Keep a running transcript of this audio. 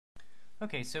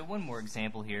Okay, so one more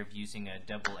example here of using a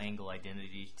double angle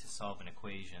identity to solve an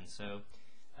equation. So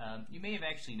you may have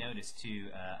actually noticed too,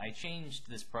 I changed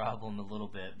this problem a little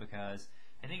bit because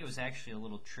I think it was actually a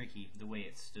little tricky the way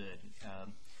it stood.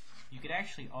 You could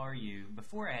actually argue,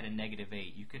 before I had a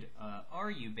 -8, you could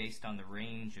argue based on the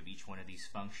range of each one of these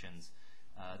functions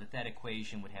that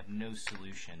equation would have no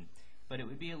solution. But it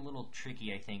would be a little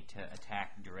tricky, I think, to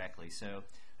attack directly. So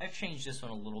I've changed this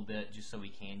one a little bit just so we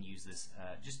can use this,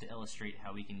 just to illustrate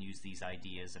how we can use these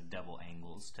ideas of double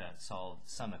angles to solve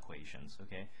some equations.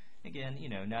 Okay, again, you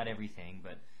know, not everything,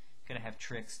 but you're going to have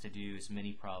tricks to do as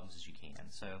many problems as you can.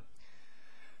 So,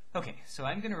 okay, so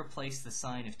I'm going to replace the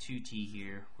sine of 2t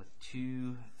here with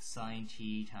 2 sine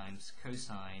t times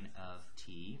cosine of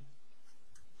t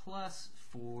plus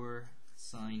 4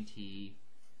 sine t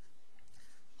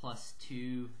plus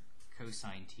 2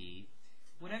 cosine t.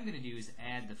 What I'm going to do is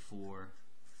add the 4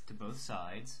 to both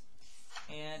sides.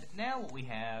 And now what we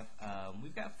have,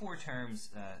 we've got 4 terms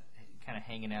kind of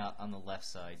hanging out on the left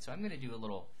side. So I'm going to do a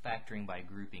little factoring by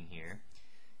grouping here.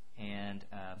 And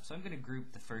so I'm going to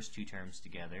group the first 2 terms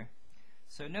together.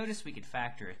 So notice we could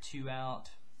factor a 2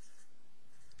 out,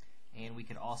 and we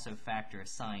could also factor a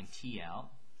sine t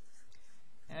out.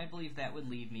 And I believe that would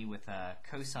leave me with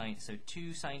cosine, so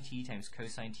 2 sine t times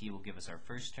cosine t will give us our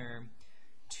first term.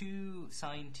 2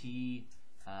 sine t,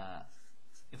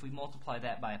 if we multiply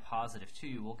that by a positive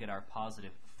 2, we'll get our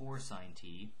positive 4 sine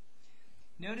t.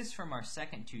 Notice from our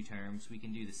second 2 terms, we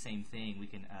can do the same thing. We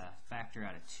can factor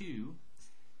out a 2,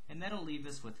 and that'll leave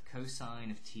us with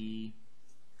cosine of t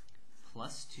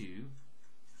plus 2,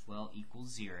 well, equals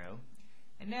 0.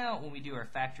 And now when we do our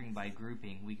factoring by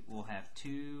grouping, we will have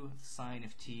 2 sine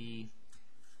of t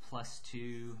plus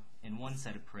 2 in one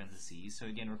set of parentheses. So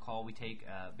again, recall we take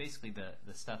basically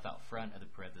the stuff out front of the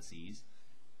parentheses.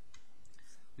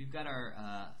 We've got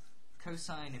our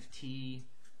cosine of t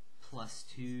plus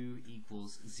 2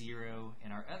 equals 0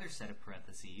 in our other set of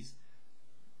parentheses.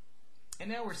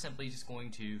 And now we're simply just going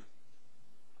to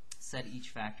set each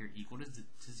factor equal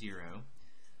to 0.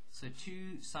 So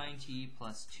 2 sine t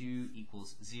plus 2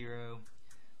 equals 0.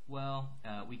 Well,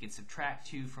 we could subtract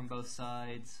 2 from both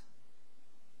sides.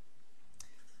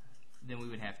 Then we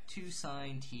would have 2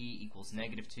 sine t equals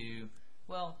 -2.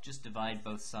 Well, just divide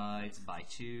both sides by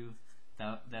 2.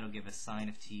 That'll give us sine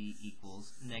of t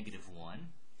equals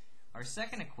 -1. Our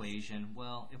second equation,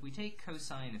 well, if we take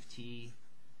cosine of t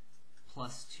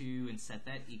plus 2 and set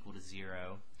that equal to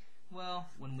 0, well,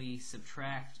 when we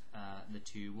subtract the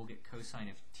 2, we'll get cosine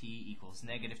of t equals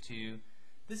 -2.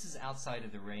 This is outside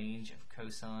of the range of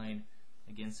cosine.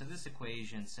 Again, so this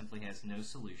equation simply has no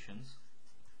solutions.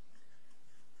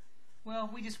 Well,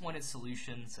 we just wanted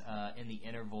solutions in the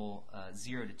interval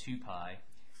 0 to 2 pi.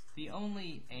 The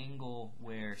only angle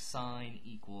where sine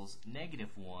equals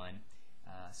 -1,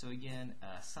 so again,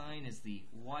 sine is the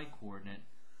y-coordinate,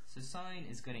 so sine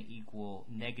is going to equal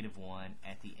 -1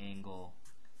 at the angle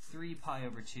 3 pi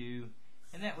over 2,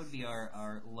 and that would be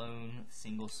our lone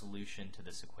single solution to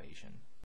this equation.